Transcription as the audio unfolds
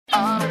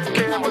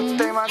care what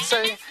they might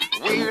say.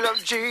 We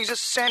love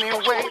Jesus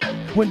anyway.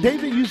 When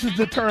David uses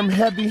the term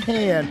heavy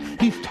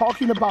hand, he's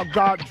talking about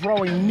God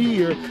drawing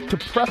near to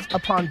press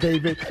upon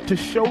David to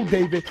show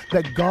David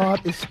that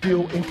God is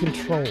still in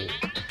control.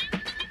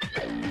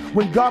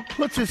 When God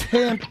puts his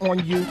hand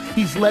on you,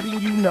 he's letting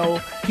you know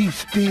he's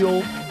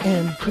still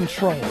in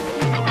control. Ain't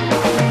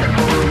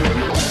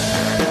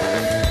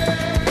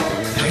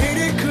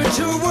it good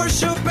to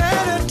worship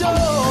and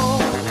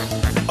adore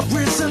a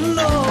risen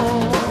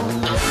Lord?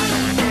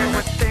 Hear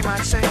what they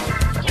might say.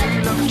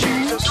 We love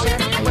Jesus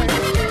anyway.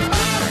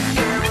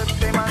 Hear what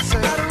they might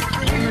say.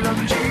 We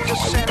love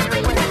Jesus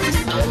anyway.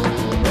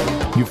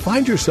 You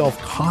find yourself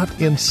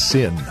caught in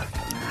sin.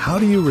 How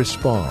do you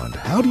respond?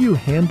 How do you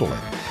handle it?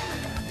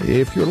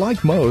 If you're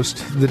like most,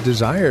 the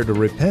desire to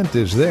repent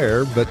is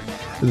there, but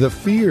the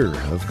fear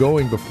of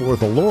going before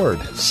the Lord,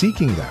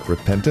 seeking that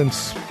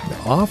repentance,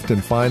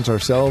 often finds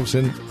ourselves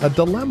in a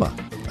dilemma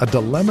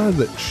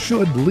that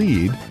should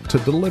lead to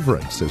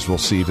deliverance, as we'll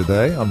see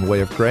today on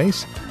Way of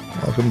Grace.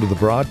 Welcome to the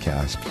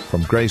broadcast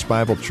from Grace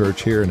Bible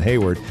Church here in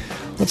Hayward.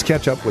 Let's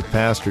catch up with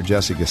Pastor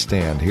Jesse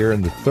Gistand here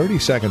in the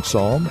 32nd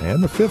Psalm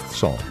and the 5th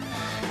Psalm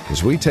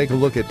as we take a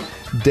look at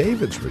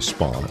David's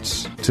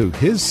response to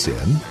his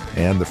sin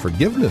and the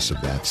forgiveness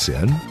of that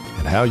sin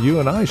and how you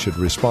and I should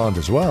respond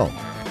as well.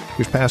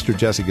 Here's Pastor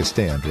Jesse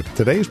Gistand with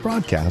today's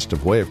broadcast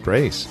of Way of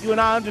Grace. You and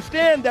I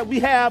understand that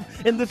we have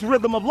in this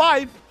rhythm of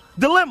life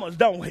dilemmas,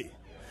 don't we?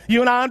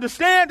 You and I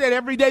understand that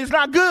every day is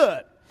not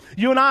good.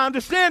 You and I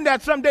understand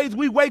that some days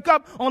we wake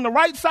up on the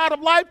right side of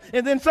life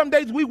and then some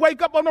days we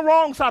wake up on the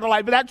wrong side of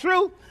life. Is that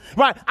true?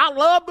 Right. I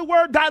love the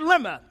word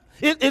dilemma.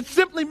 It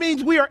simply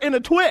means we are in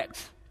a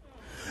twixt.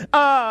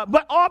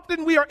 But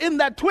often we are in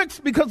that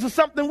twixt because of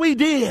something we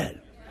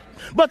did.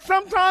 But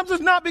sometimes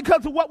it's not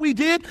because of what we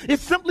did.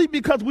 It's simply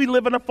because we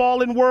live in a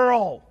fallen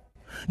world.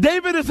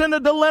 David is in a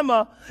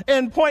dilemma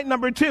in point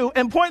number 2.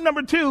 And point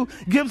number 2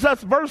 gives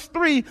us verse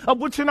 3, of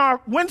which in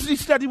our Wednesday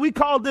study we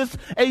call this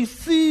a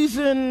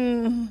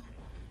season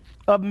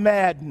of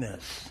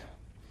madness.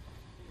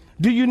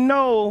 Do you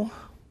know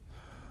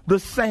the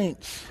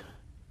saints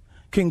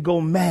can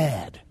go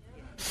mad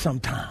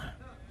sometime?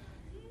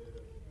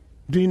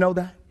 Do you know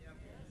that?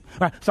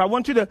 All right, so I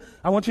want you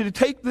to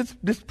take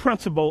this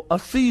principle, a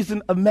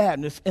season of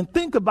madness, and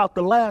think about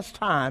the last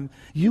time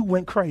you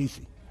went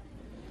crazy.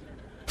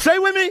 Stay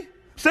with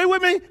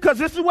me, because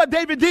this is what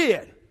David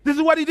did. This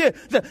is what he did.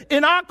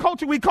 In our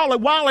culture, we call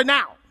it wilding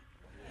out.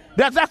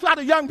 That's why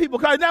the young people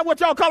call it. That's what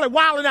y'all call it,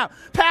 wilding out.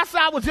 Pastor,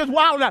 I was just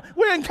wilding out.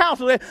 We're in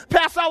council.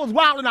 Pastor, I was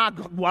wilding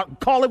out.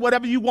 Call it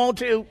whatever you want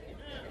to.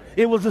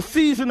 It was a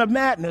season of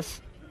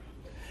madness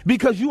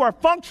because you are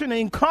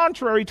functioning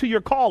contrary to your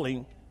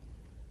calling.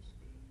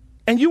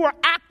 And you are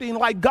acting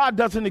like God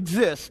doesn't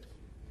exist.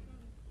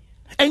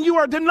 And you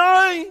are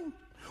denying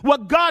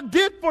what God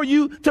did for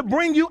you to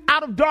bring you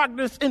out of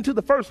darkness into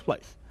the first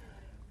place.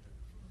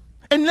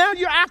 And now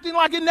you're acting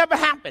like it never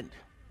happened.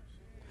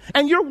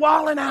 And you're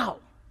wilding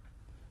out.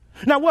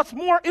 Now, what's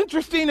more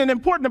interesting and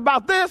important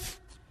about this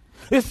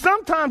is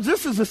sometimes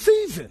this is a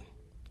season.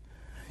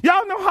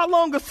 Y'all know how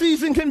long a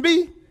season can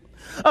be?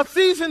 A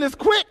season is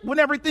quick when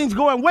everything's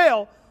going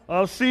well.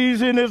 A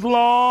season is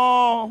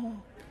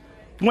long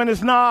when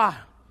it's not.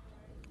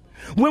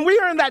 When we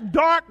are in that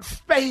dark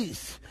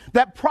space,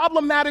 that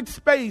problematic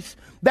space,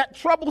 that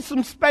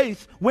troublesome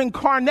space, when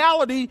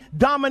carnality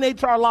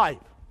dominates our life,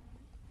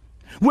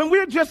 when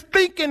we're just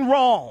thinking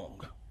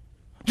wrong,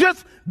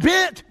 just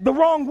bent the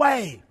wrong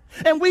way,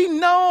 and we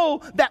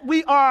know that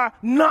we are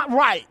not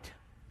right,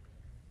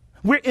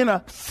 we're in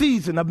a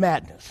season of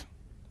madness.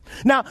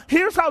 Now,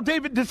 here's how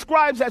David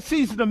describes that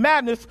season of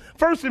madness.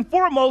 First and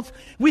foremost,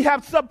 we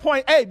have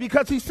subpoint A,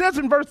 because he says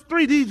in verse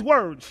 3 these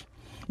words,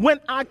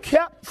 when I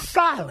kept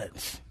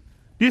silence.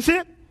 Do you see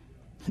it?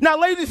 Now,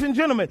 ladies and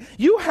gentlemen,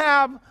 you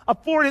have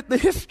afforded the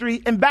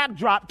history and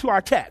backdrop to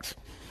our text.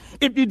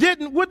 If you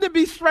didn't, wouldn't it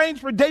be strange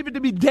for David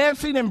to be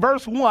dancing in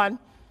verse 1,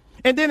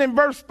 and then in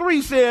verse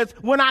 3 says,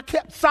 when I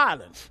kept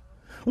silence?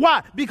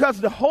 Why?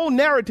 Because the whole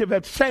narrative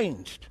has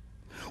changed.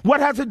 What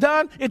has it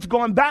done? It's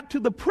gone back to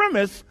the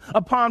premise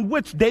upon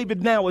which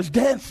David now is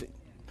dancing.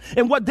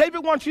 And what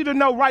David wants you to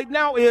know right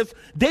now is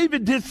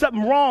David did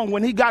something wrong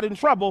when he got in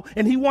trouble,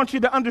 and he wants you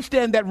to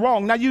understand that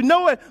wrong. Now, you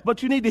know it,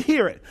 but you need to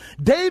hear it.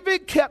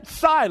 David kept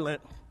silent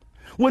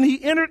when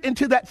he entered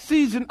into that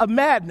season of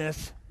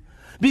madness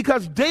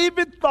because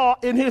David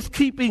thought in his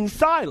keeping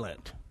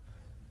silent,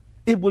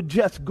 it would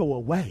just go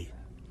away.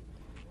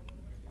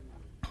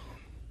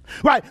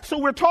 Right, so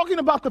we're talking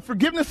about the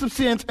forgiveness of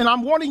sins, and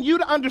I'm wanting you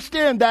to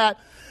understand that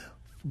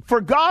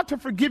for God to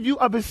forgive you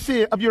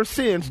of your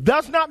sins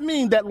does not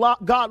mean that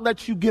God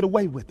lets you get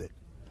away with it.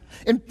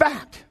 In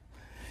fact,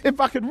 if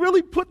I could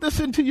really put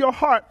this into your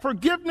heart,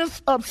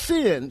 forgiveness of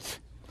sins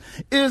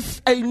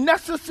is a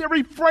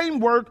necessary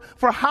framework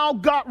for how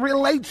God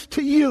relates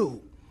to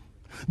you.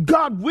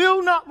 God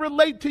will not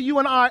relate to you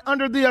and I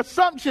under the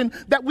assumption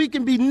that we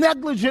can be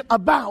negligent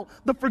about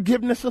the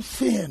forgiveness of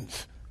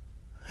sins.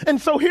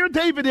 And so here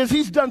David is,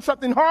 he's done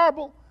something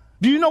horrible.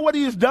 Do you know what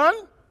he has done?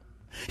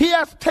 He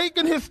has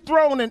taken his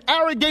throne and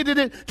arrogated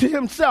it to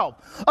himself,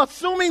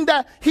 assuming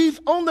that he's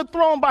on the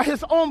throne by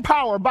his own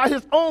power, by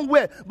his own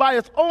wit, by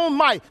his own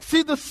might.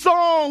 See, the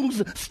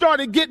songs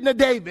started getting to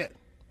David.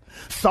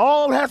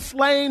 Saul has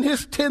slain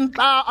his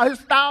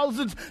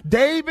thousands.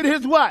 David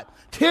his what?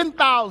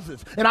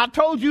 10,000s. And I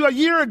told you a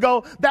year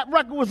ago that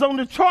record was on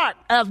the chart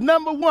as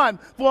number one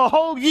for a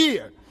whole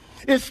year.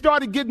 It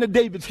started getting to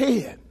David's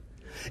head.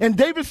 And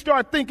David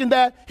started thinking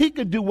that he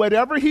could do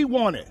whatever he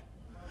wanted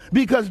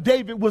because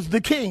David was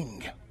the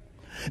king.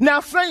 Now,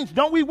 saints,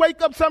 don't we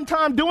wake up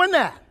sometime doing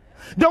that?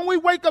 Don't we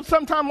wake up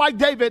sometime like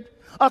David,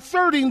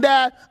 asserting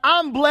that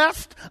I'm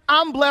blessed,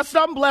 I'm blessed,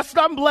 I'm blessed,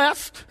 I'm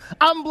blessed,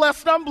 I'm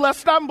blessed, I'm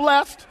blessed, I'm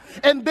blessed,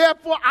 and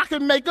therefore I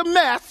can make a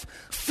mess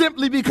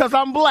simply because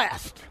I'm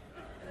blessed.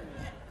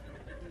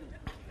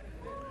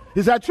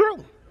 Is that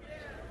true?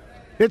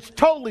 It's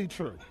totally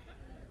true.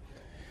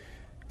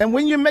 And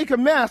when you make a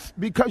mess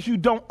because you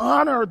don't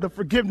honor the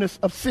forgiveness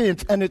of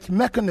sins and its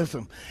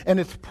mechanism and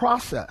its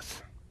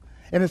process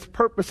and its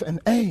purpose and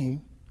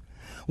aim,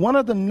 one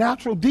of the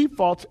natural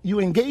defaults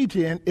you engage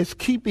in is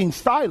keeping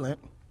silent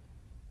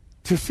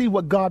to see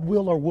what God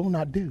will or will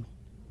not do.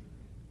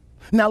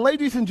 Now,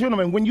 ladies and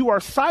gentlemen, when you are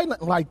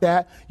silent like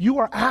that, you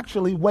are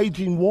actually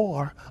waging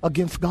war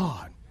against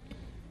God.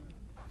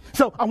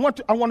 So I want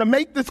to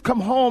make this come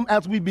home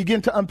as we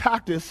begin to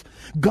unpack this.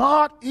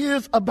 God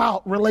is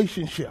about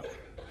relationship.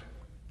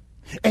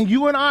 And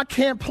you and I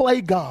can't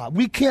play God.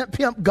 We can't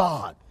pimp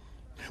God.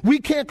 We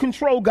can't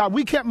control God.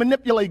 We can't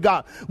manipulate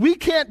God. We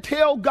can't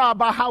tell God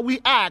by how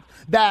we act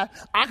that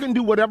I can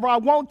do whatever I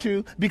want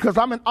to because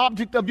I'm an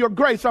object of your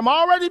grace. I'm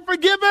already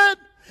forgiven.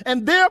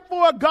 And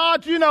therefore,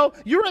 God,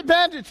 you're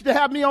advantaged to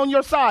have me on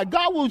your side.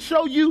 God will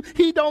show you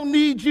he don't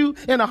need you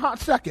in a hot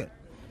second.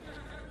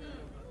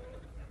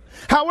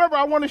 However,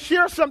 I want to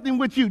share something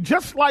with you.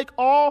 Just like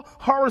all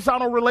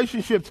horizontal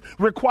relationships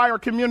require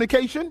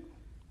communication,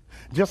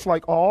 just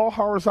like all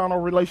horizontal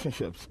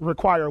relationships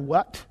require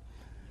what?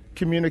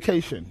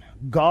 Communication.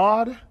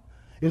 God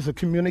is a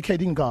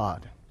communicating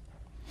God.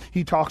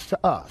 He talks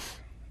to us,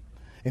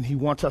 and he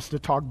wants us to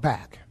talk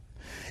back.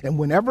 And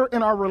whenever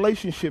in our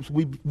relationships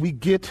we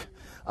get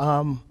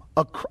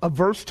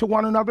averse to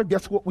one another,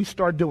 guess what we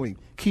start doing?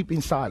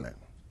 Keeping silent.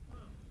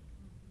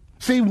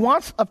 See,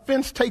 once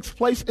offense takes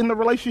place in the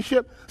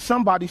relationship,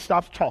 somebody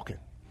stops talking.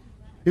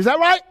 Is that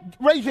right?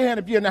 Raise your hand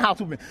if you're in the house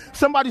with me.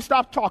 Somebody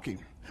stops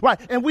talking. Right.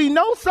 And we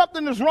know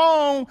something is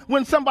wrong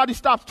when somebody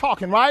stops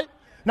talking, right?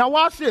 Now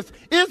watch this.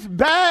 It's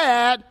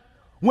bad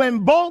when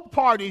both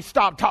parties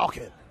stop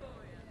talking.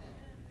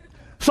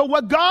 So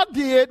what God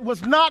did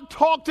was not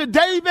talk to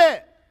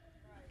David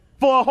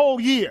for a whole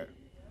year.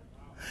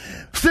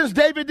 Since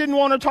David didn't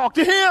want to talk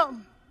to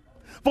him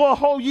for a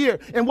whole year.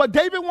 And what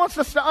David wants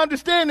us to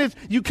understand is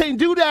you can't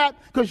do that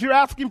because you're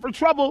asking for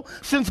trouble,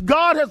 since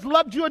God has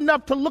loved you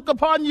enough to look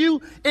upon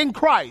you in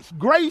Christ,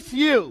 grace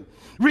you,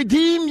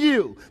 redeem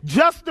you,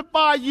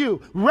 justify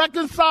you,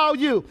 reconcile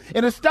you,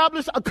 and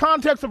establish a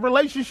context of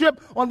relationship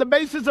on the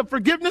basis of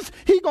forgiveness.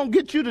 He's going to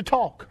get you to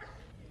talk.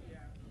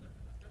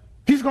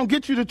 He's going to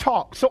get you to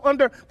talk. So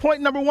under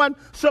point number 1,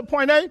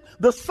 subpoint A,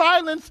 the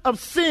silence of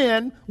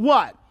sin,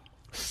 what?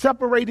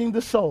 Separating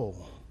the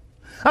soul.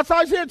 That's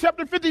Isaiah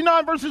chapter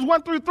 59, verses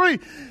 1 through 3.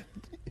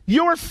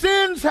 Your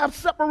sins have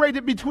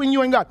separated between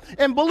you and God.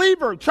 And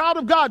believer, child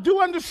of God, do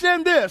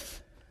understand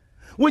this.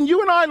 When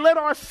you and I let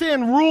our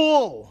sin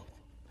rule,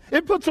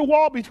 it puts a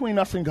wall between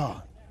us and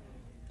God.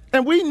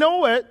 And we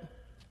know it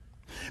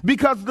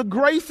because the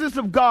graces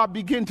of God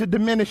begin to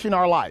diminish in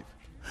our life.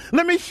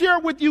 Let me share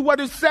with you what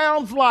it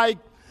sounds like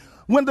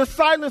when the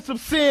silence of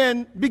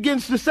sin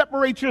begins to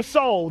separate your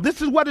soul. This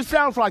is what it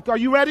sounds like. Are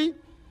you ready?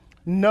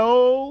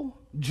 No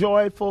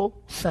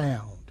joyful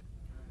sound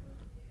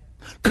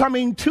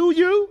coming to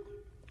you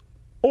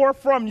or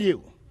from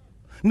you.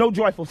 No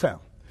joyful sound.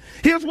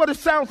 Here's what it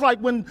sounds like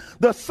when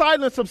the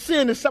silence of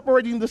sin is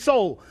separating the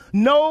soul.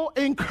 No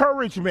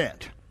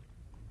encouragement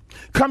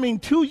coming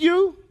to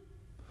you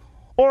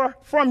or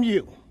from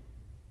you.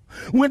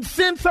 When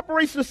sin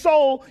separates the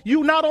soul,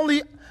 you not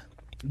only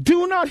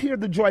do not hear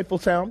the joyful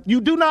sound, you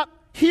do not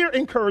hear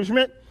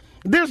encouragement.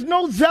 There's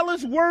no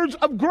zealous words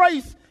of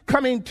grace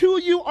coming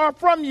to you or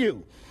from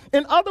you.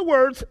 In other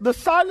words, the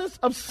silence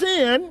of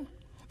sin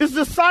is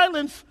the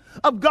silence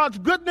of God's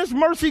goodness,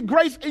 mercy,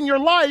 grace in your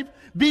life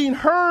being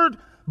heard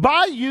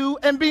by you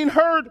and being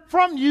heard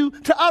from you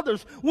to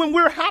others. When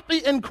we're happy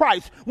in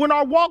Christ, when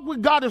our walk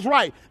with God is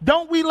right,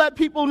 don't we let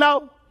people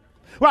know?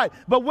 Right.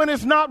 But when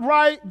it's not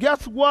right,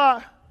 guess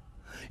what?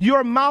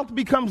 Your mouth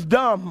becomes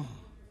dumb.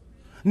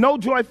 No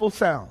joyful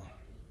sound.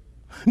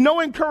 No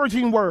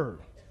encouraging word.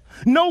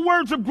 No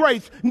words of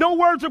grace, no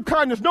words of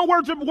kindness, no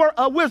words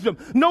of wisdom,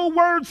 no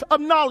words of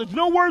knowledge,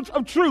 no words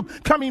of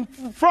truth coming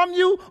from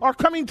you or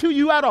coming to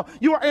you at all.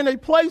 You are in a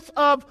place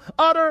of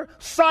utter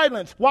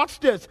silence. Watch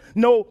this.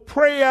 No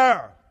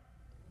prayer,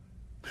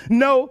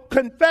 no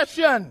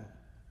confession,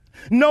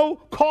 no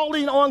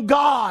calling on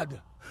God,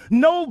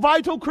 no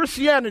vital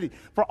Christianity.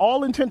 For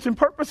all intents and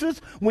purposes,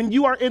 when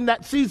you are in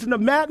that season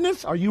of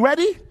madness, are you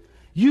ready?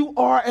 You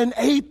are an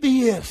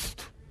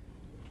atheist.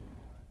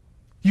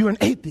 you're an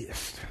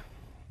atheist.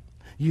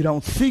 You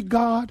don't seek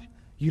God.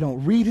 You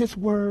don't read his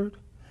word.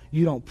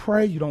 You don't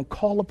pray. You don't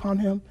call upon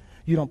him.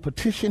 You don't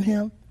petition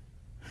him.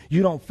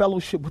 You don't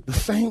fellowship with the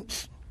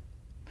saints.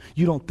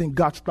 You don't think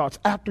God starts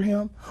after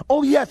him.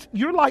 Oh, yes,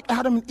 you're like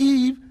Adam and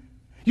Eve.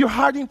 You're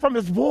hiding from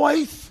his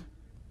voice.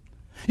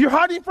 You're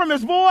hiding from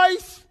his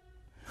voice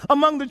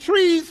among the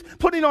trees,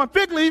 putting on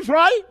fig leaves,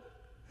 right?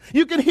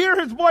 You can hear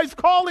his voice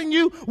calling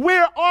you,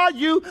 where are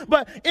you?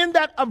 But in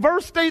that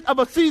averse state of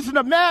a season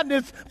of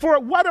madness, for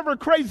whatever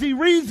crazy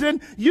reason,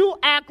 you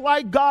act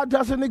like God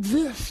doesn't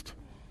exist.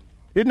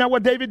 Isn't that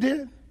what David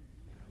did?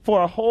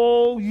 For a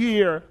whole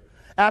year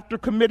after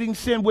committing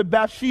sin with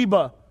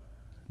Bathsheba,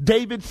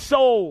 David's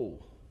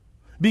soul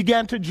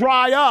began to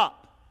dry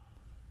up.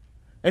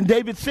 And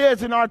David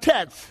says in our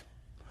text,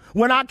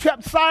 when I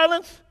kept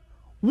silence,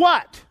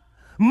 what?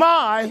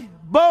 My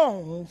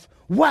bones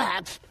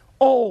waxed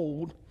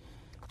old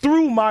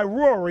through my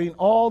roaring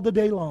all the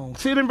day long.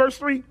 See it in verse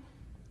 3?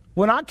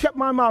 When I kept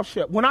my mouth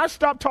shut, when I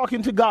stopped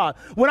talking to God,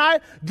 when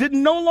I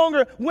no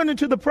longer went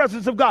into the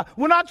presence of God,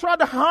 when I tried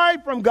to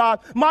hide from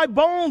God, my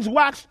bones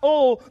waxed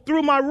old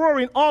through my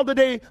roaring all the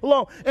day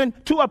long. And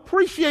to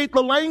appreciate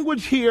the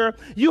language here,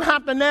 you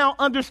have to now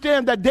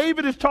understand that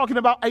David is talking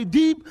about a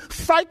deep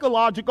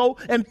psychological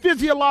and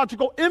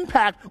physiological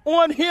impact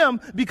on him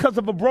because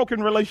of a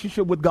broken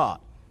relationship with God.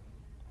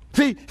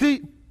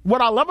 See, what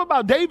I love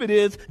about David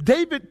is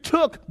David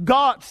took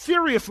God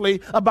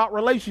seriously about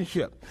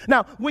relationship.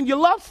 Now, when you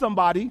love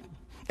somebody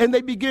and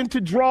they begin to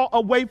draw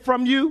away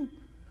from you,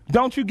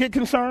 don't you get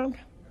concerned?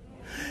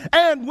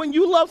 And when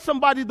you love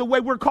somebody the way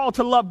we're called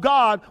to love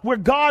God, where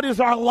God is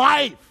our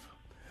life,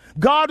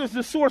 God is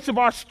the source of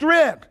our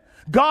strength,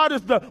 God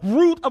is the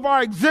root of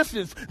our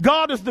existence,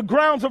 God is the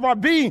grounds of our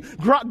being,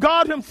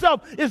 God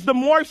himself is the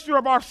moisture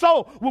of our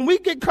soul. When we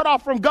get cut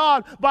off from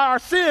God by our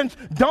sins,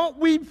 don't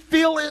we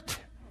feel it?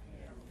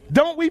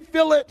 Don't we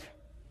feel it?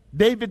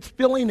 David's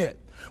feeling it.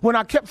 When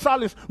I kept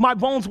silence, my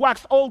bones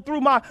waxed old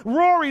through my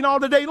roaring all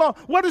the day long.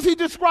 What is he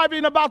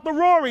describing about the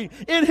roaring?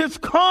 In his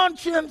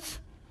conscience,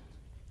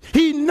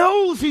 he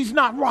knows he's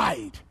not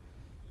right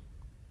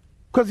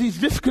because he's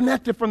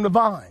disconnected from the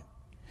vine.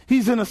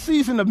 He's in a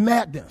season of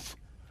madness.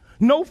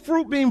 No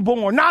fruit being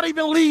born, not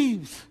even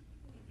leaves.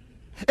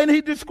 And he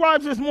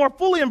describes this more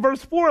fully in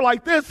verse 4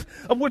 like this,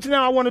 of which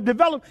now I want to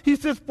develop. He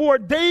says, for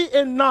day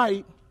and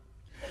night,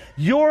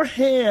 your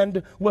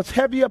hand was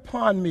heavy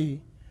upon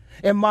me,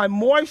 and my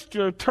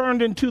moisture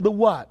turned into the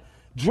what?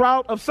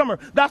 Drought of summer.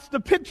 That's the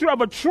picture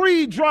of a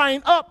tree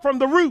drying up from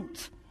the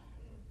roots.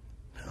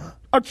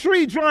 A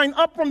tree drying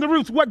up from the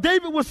roots. What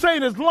David was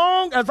saying, as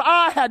long as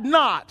I had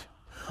not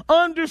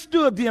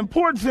understood the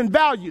importance and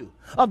value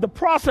of the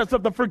process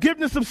of the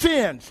forgiveness of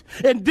sins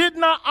and did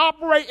not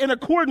operate in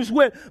accordance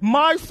with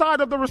my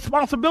side of the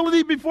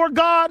responsibility before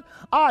God,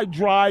 I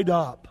dried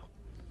up.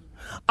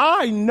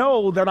 I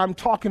know that I'm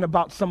talking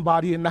about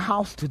somebody in the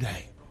house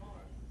today.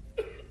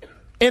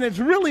 And it's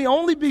really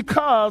only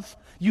because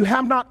you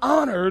have not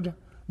honored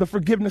the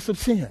forgiveness of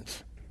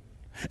sins.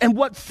 And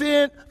what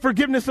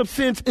forgiveness of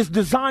sins is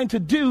designed to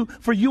do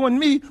for you and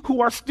me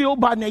who are still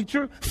by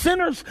nature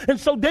sinners. And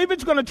so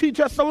David's going to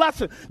teach us a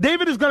lesson.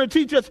 David is going to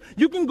teach us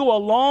you can go a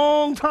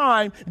long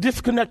time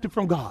disconnected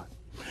from God.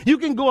 You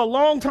can go a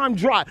long time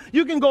dry.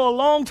 You can go a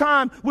long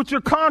time with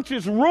your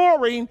conscience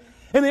roaring.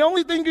 And the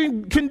only thing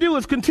you can do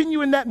is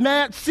continue in that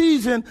mad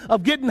season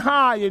of getting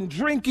high and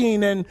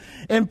drinking and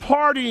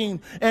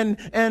partying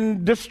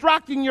and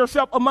distracting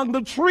yourself among the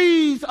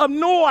trees of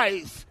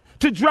noise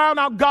to drown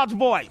out God's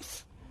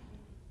voice.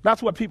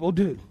 That's what people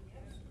do.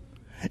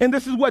 And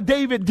this is what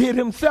David did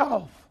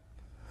himself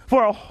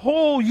for a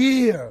whole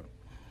year.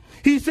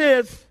 He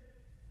says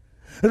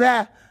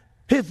that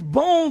his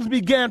bones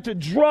began to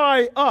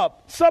dry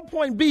up.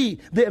 Subpoint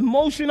B, the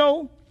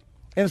emotional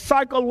and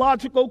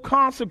psychological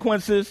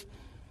consequences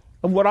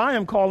of what I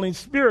am calling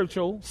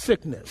spiritual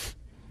sickness.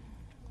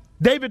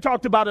 David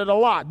talked about it a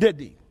lot,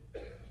 didn't he?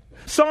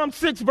 Psalm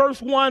 6, verse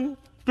 1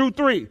 through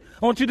 3.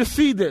 I want you to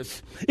see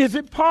this. Is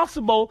it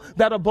possible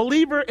that a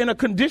believer in a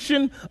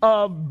condition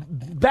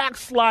of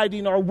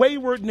backsliding or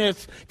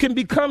waywardness can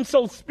become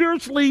so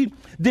spiritually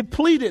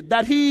depleted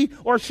that he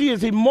or she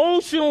is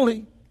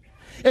emotionally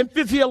and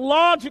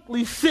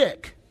physiologically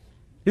sick?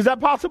 Is that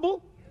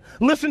possible?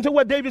 Listen to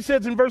what David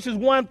says in verses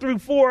 1 through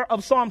 4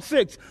 of Psalm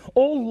 6.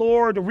 O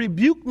Lord,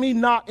 rebuke me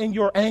not in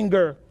your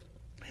anger,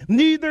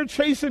 neither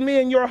chasten me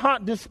in your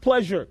hot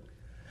displeasure.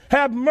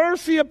 Have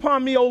mercy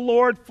upon me, O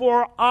Lord,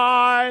 for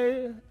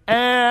I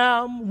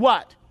am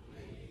what?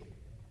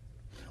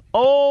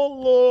 O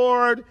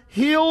Lord,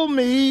 heal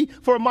me,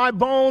 for my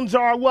bones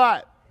are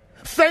what?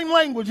 Same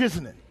language,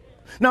 isn't it?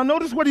 Now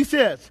notice what he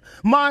says.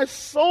 My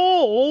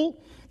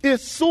soul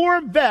is sore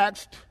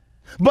vexed,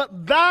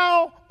 but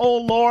thou, O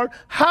Lord,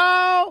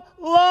 how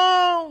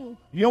long?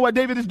 You know what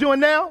David is doing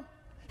now?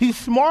 He's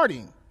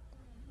smarting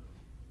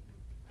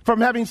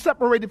from having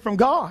separated from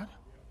God.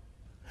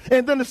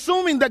 And then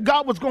assuming that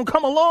God was going to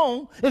come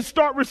along and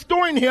start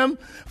restoring him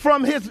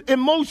from his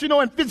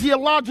emotional and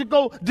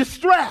physiological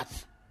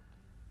distress.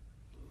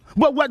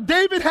 But what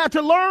David had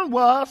to learn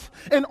was,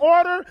 in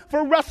order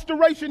for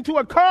restoration to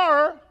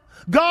occur,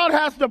 God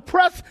has to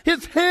press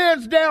his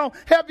hands down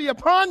heavy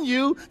upon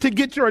you to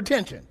get your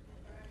attention.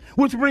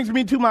 Which brings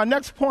me to my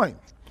next point.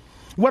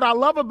 What I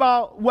love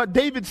about what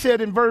David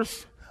said in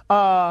verse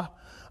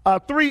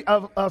 3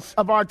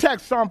 of our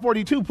text, Psalm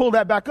 42, pull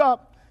that back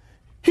up.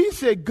 He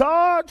said,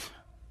 God's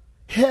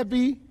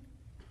heavy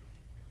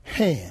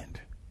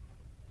hand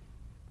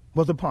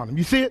was upon him.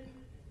 You see it?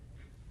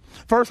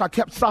 First, I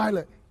kept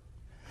silent,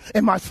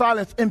 and my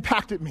silence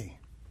impacted me.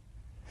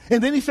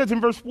 And then he says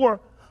in verse 4,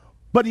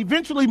 but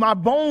eventually my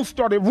bones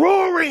started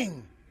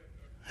roaring,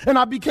 and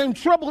I became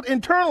troubled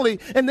internally.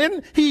 And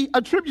then he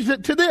attributes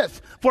it to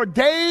this. For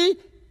day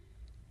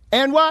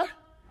and what?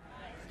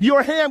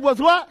 Your hand was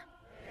what?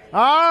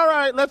 All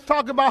right, let's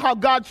talk about how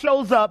God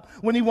shows up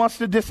when he wants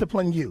to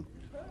discipline you.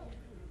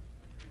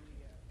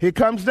 Here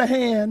comes the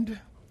hand.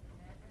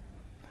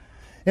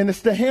 And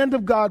it's the hand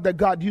of God that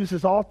God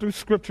uses all through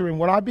Scripture. And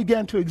when I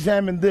began to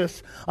examine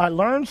this, I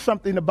learned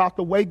something about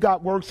the way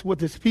God works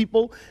with his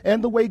people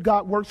and the way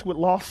God works with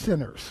lost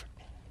sinners.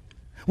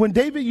 When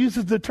David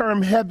uses the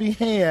term heavy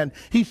hand,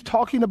 he's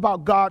talking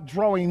about God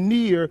drawing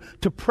near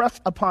to press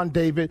upon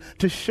David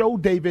to show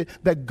David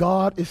that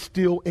God is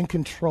still in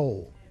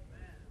control.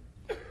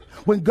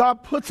 When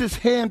God puts his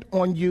hand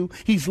on you,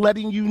 he's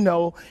letting you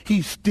know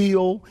he's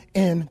still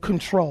in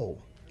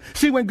control.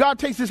 See, when God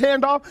takes his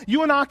hand off,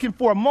 you and I can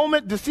for a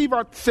moment deceive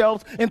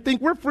ourselves and think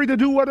we're free to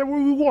do whatever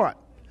we want.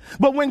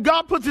 But when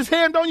God puts his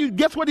hand on you,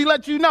 guess what he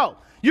lets you know?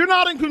 You're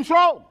not in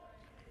control.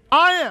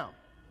 I am.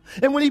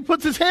 And when he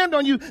puts his hand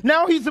on you,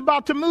 now he's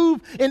about to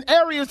move in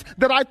areas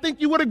that I think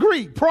you would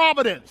agree.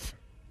 Providence.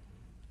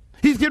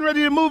 He's getting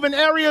ready to move in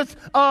areas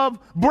of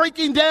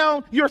breaking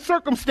down your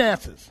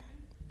circumstances,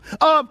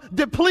 of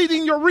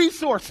depleting your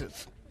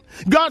resources.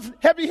 God's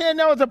heavy hand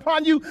now is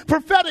upon you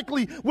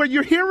prophetically, where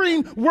you're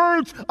hearing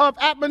words of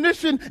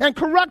admonition and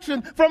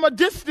correction from a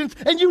distance,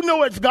 and you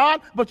know it's God,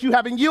 but you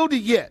haven't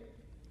yielded yet.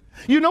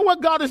 You know what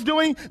God is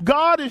doing?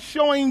 God is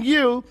showing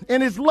you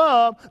in his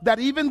love that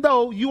even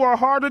though you are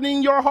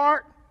hardening your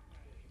heart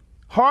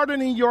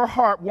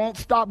won't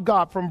stop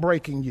God from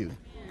breaking you.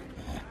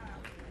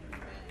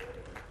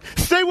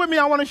 Stay with me.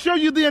 I want to show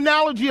you the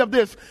analogy of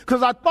this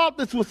because I thought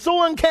this was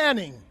so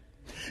uncanny.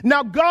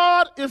 Now,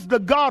 God is the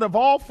God of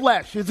all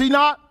flesh, is he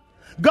not?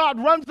 God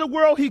runs the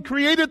world. He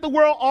created the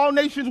world. All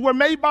nations were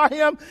made by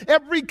him.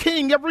 Every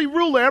king, every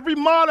ruler, every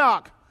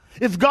monarch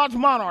is God's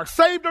monarch,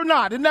 saved or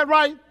not. Isn't that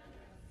right?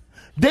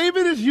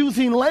 David is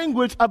using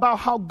language about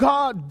how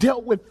God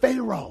dealt with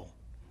Pharaoh.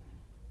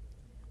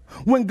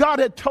 When God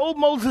had told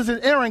Moses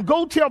and Aaron,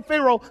 go tell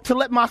Pharaoh to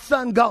let my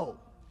son go.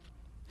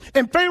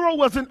 And Pharaoh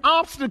was an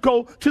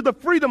obstacle to the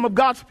freedom of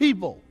God's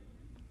people.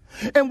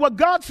 And what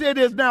God said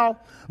is, now,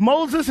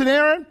 Moses and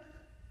Aaron,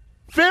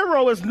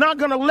 Pharaoh is not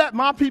going to let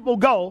my people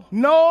go.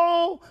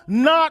 No,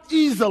 not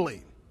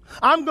easily.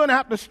 I'm going to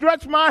have to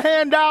stretch my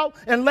hand out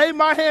and lay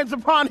my hands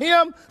upon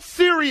him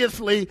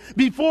seriously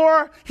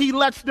before he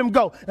lets them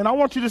go. And I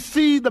want you to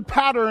see the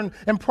pattern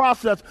and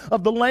process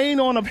of the laying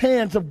on of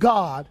hands of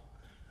God,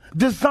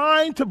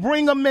 designed to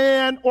bring a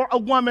man or a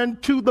woman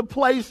to the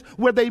place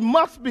where they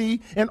must be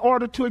in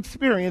order to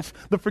experience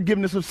the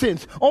forgiveness of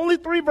sins. Only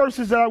 3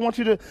 verses that I want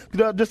you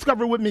to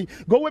discover with me.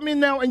 Go with me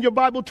now in your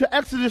Bible to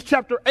Exodus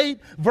chapter 8,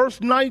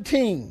 verse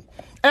 19.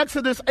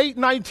 Exodus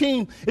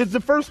 8:19 is the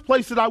first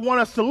place that I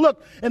want us to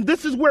look. And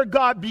this is where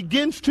God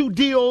begins to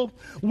deal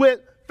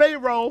with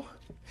Pharaoh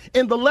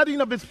in the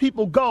letting of his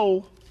people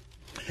go,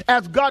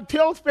 as God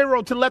tells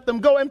Pharaoh to let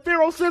them go. And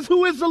Pharaoh says,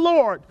 who is the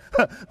Lord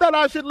that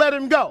I should let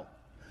him go?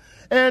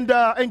 And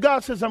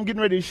God says, I'm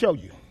getting ready to show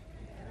you.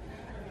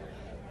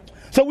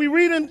 So we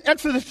read in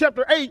Exodus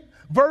chapter 8,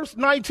 verse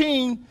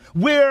 19,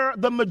 where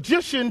the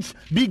magicians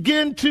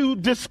begin to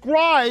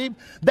describe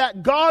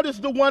that God is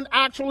the one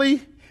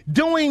actually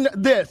doing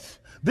this.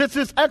 This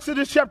is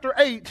Exodus chapter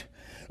 8,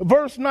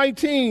 verse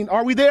 19.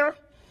 Are we there?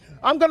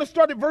 I'm going to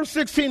start at verse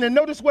 16 and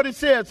notice what it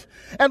says.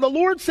 And the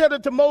Lord said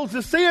unto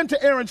Moses, say unto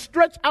Aaron,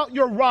 stretch out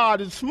your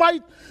rod and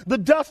smite the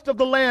dust of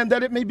the land,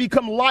 that it may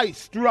become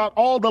lice throughout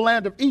all the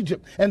land of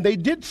Egypt. And they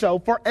did so,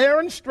 for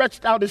Aaron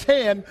stretched out his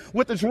hand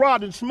with his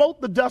rod and smote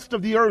the dust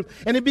of the earth,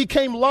 and it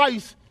became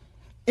lice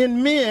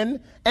in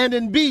men and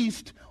in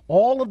beasts.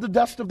 All of the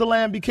dust of the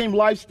land became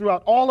lice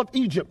throughout all of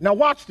Egypt. Now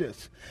watch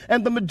this.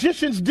 And the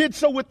magicians did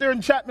so with their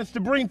enchantments to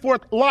bring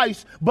forth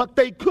lice, but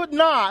they could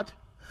not.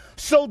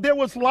 So there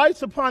was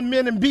lice upon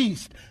men and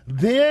beasts.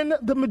 Then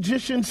the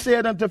magician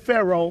said unto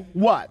Pharaoh,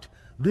 what?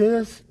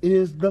 This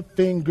is the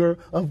finger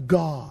of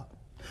God.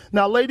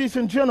 Now, ladies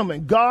and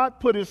gentlemen, God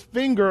put his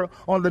finger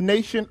on the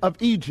nation of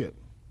Egypt.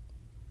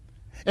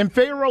 And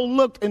Pharaoh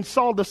looked and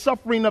saw the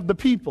suffering of the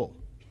people.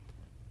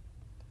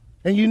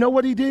 And you know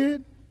what he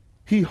did?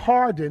 He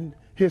hardened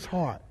his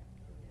heart.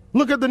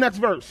 Look at the next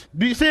verse.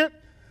 Do you see it?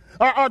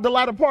 Or the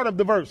latter part of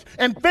the verse.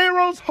 And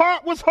Pharaoh's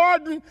heart was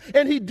hardened,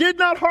 and he did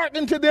not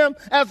hearken to them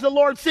as the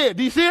Lord said.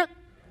 Do you see it?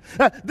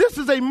 This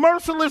is a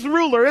merciless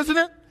ruler, isn't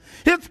it?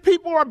 His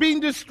people are being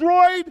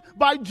destroyed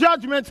by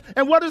judgments.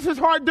 And what is his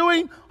heart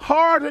doing?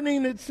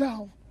 Hardening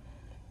itself.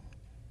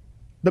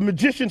 The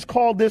magicians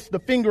call this the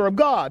finger of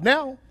God.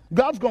 Now,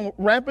 God's going to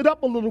ramp it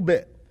up a little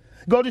bit.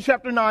 Go to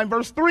chapter 9,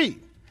 verse 3,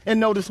 and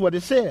notice what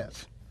it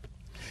says.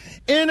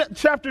 In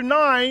chapter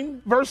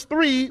 9, verse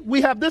 3,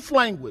 we have this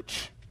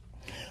language.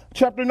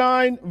 Chapter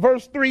 9,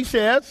 verse 3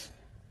 says,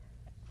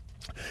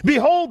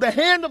 behold, the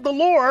hand of the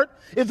Lord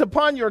is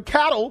upon your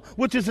cattle,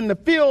 which is in the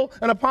field,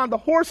 and upon the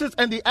horses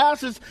and the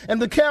asses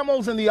and the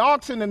camels and the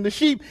oxen and the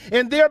sheep,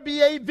 and there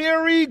be a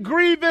very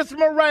grievous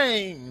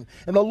murrain.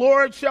 And the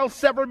Lord shall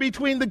sever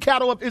between the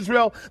cattle of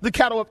Israel, the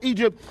cattle of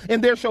Egypt,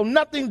 and there shall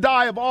nothing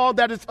die of all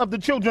that is of the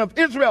children of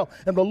Israel.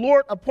 And the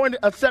Lord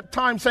appointed a set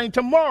time, saying,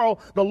 tomorrow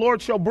the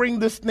Lord shall bring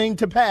this thing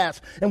to pass.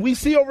 And we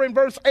see over in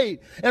verse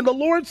 8, and the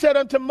Lord said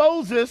unto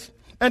Moses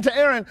and to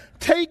Aaron,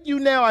 take you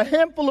now a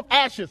handful of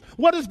ashes.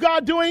 What is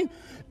God doing?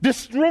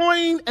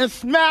 Destroying and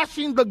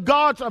smashing the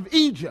gods of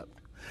Egypt,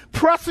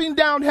 pressing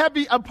down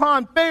heavy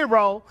upon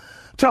Pharaoh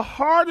to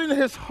harden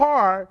his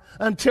heart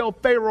until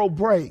Pharaoh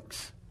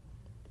breaks.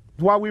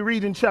 While we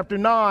read in chapter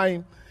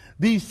 9,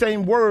 these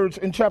same words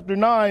in chapter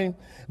 9,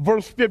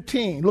 verse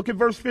 15. Look at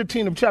verse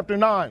 15 of chapter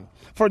 9.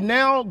 For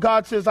now,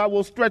 God says, I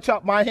will stretch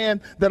out my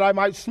hand that I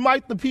might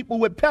smite the people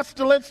with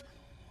pestilence,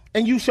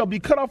 and you shall be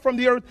cut off from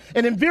the earth.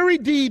 And in very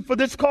deed, for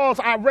this cause,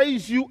 I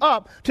raise you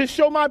up to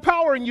show my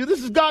power in you.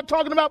 This is God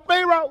talking about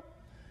Pharaoh.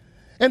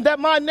 And that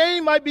my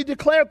name might be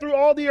declared through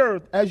all the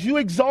earth, as you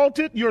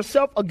exalted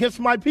yourself against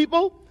my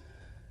people,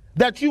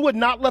 that you would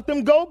not let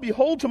them go.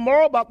 Behold,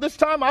 tomorrow about this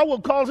time, I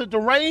will cause it to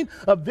rain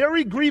a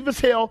very grievous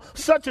hail,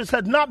 such as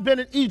had not been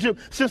in Egypt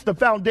since the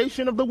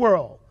foundation of the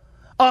world.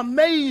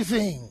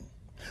 Amazing.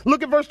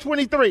 Look at verse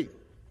 23.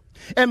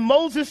 And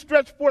Moses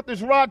stretched forth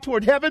his rod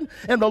toward heaven,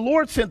 and the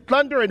Lord sent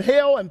thunder and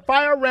hail, and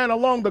fire ran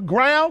along the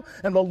ground,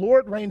 and the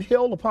Lord rained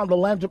hail upon the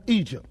land of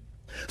Egypt.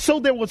 So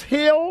there was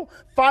hail,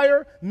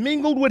 fire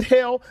mingled with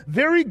hail,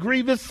 very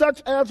grievous,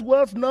 such as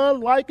was none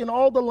like in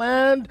all the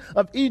land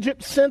of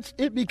Egypt since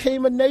it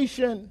became a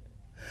nation.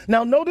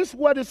 Now notice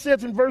what it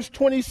says in verse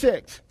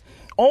 26.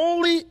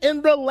 Only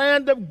in the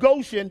land of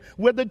Goshen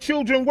where the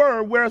children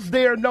were, whereas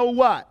there no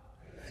what?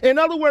 In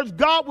other words,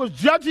 God was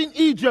judging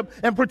Egypt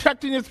and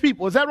protecting his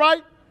people. Is that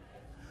right?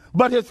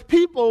 But his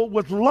people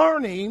was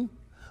learning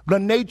the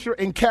nature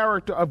and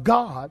character of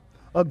God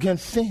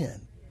against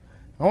sin.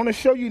 I want to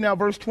show you now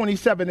verse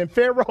 27. And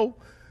Pharaoh,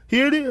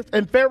 here it is.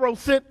 And Pharaoh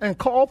sent and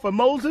called for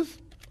Moses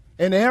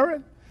and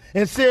Aaron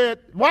and said,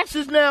 watch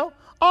this now.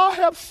 I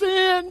have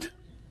sinned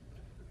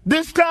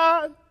this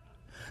time.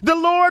 The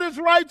Lord is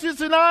righteous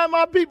and I and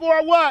my people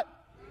are what?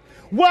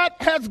 What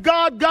has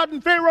God gotten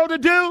Pharaoh to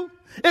do?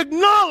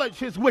 Acknowledge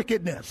his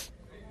wickedness.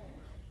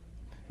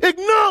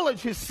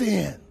 Acknowledge his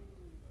sin.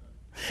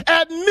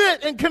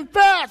 Admit and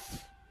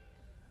confess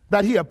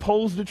that he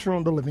opposed the true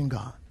and the living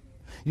God.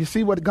 You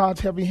see what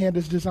God's heavy hand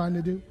is designed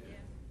to do?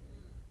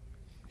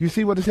 You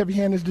see what his heavy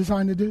hand is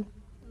designed to do?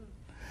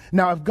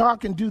 Now, if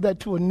God can do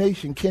that to a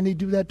nation, can he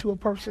do that to a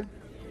person?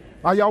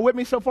 Are y'all with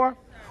me so far?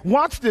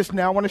 Watch this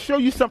now. I want to show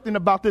you something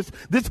about this.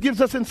 This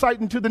gives us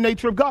insight into the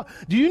nature of God.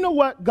 Do you know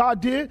what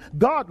God did?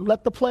 God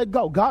let the plague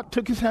go. God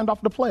took his hand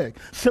off the plague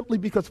simply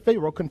because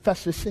Pharaoh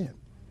confessed his sin.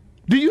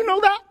 Do you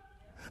know that?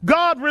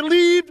 God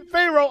relieved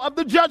Pharaoh of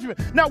the judgment.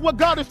 Now, what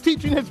God is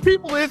teaching his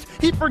people is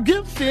he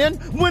forgives sin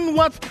when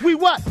once we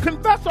what?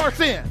 Confess our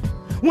sin.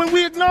 When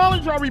we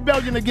acknowledge our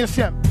rebellion against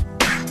him.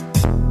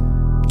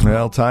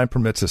 Well, time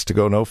permits us to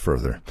go no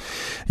further.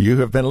 You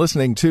have been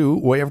listening to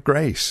Way of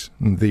Grace,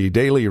 the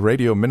daily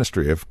radio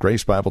ministry of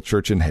Grace Bible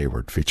Church in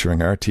Hayward, featuring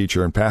our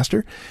teacher and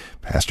pastor,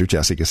 Pastor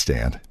Jessica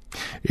Stand.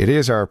 It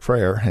is our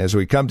prayer as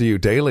we come to you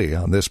daily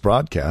on this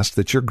broadcast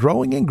that you're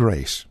growing in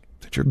grace,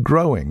 that you're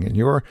growing in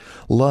your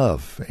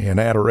love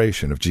and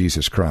adoration of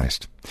Jesus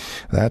Christ.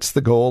 That's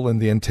the goal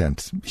and the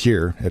intent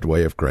here at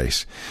Way of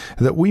Grace,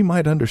 that we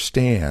might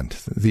understand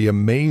the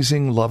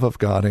amazing love of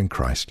God in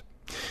Christ.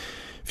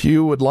 If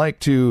you would like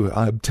to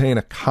obtain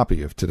a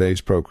copy of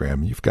today's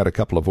program, you've got a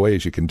couple of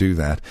ways you can do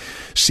that.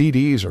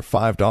 CDs are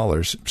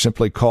 $5.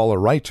 Simply call or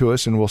write to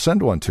us and we'll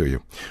send one to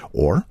you.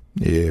 Or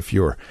if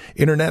you're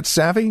internet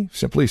savvy,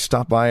 simply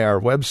stop by our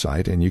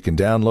website and you can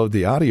download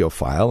the audio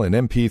file in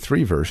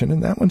MP3 version,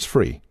 and that one's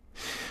free.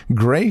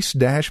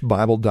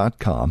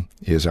 Grace-Bible.com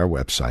is our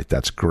website.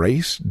 That's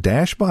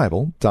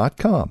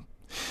grace-Bible.com.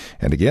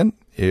 And again,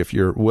 if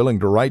you're willing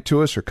to write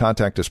to us or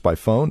contact us by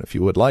phone, if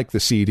you would like the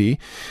CD,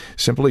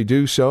 simply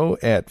do so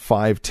at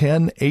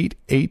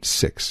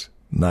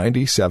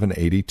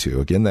 510-886-9782.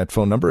 Again, that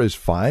phone number is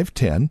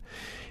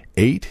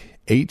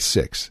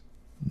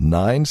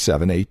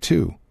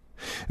 510-886-9782.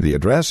 The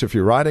address, if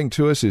you're writing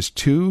to us, is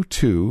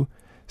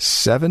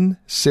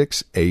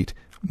 22768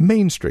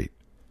 Main Street.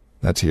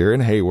 That's here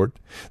in Hayward.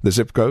 The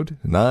zip code,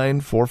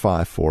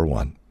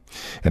 94541.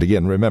 And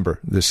again,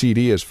 remember, the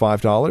CD is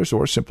 $5,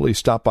 or simply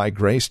stop by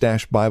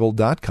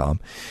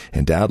grace-bible.com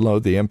and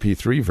download the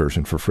MP3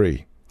 version for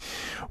free.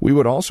 We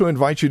would also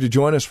invite you to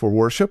join us for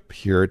worship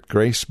here at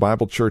Grace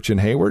Bible Church in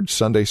Hayward.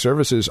 Sunday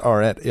services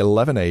are at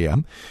 11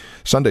 a.m.,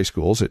 Sunday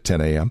schools at 10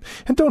 a.m.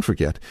 And don't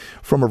forget,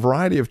 from a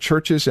variety of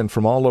churches and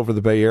from all over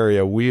the Bay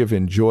Area, we have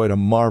enjoyed a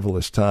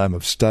marvelous time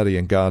of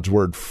studying God's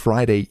Word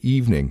Friday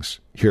evenings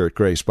here at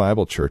Grace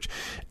Bible Church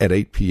at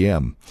 8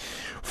 p.m.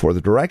 For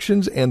the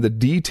directions and the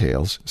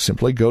details,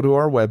 simply go to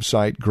our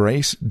website,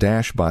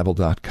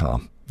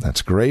 grace-bible.com.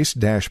 That's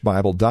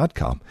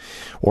grace-bible.com,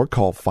 or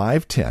call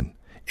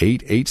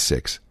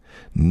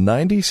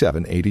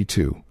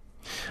 510-886-9782.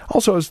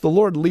 Also, as the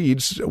Lord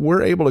leads,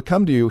 we're able to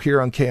come to you here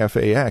on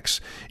KFAX,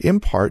 in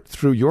part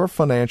through your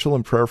financial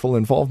and prayerful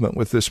involvement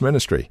with this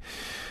ministry.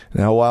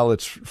 Now, while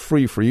it's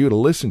free for you to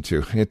listen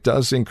to, it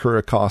does incur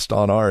a cost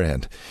on our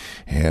end,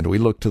 and we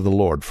look to the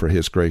Lord for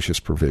His gracious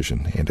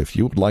provision. And if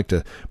you would like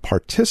to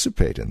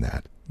participate in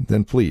that,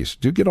 then please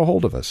do get a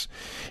hold of us.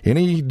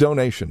 Any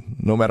donation,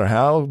 no matter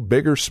how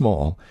big or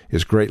small,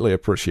 is greatly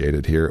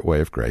appreciated here at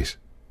Way of Grace.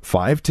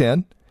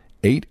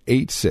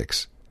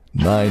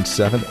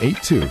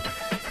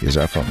 510-886-9782 is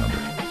our phone number.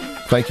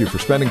 Thank you for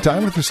spending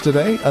time with us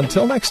today.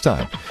 Until next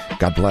time,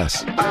 God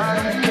bless.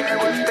 I don't care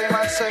what they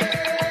might say.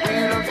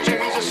 We love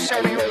Jesus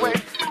anyway.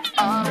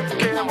 I don't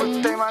care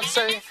what they might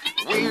say.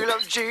 We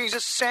love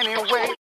Jesus anyway.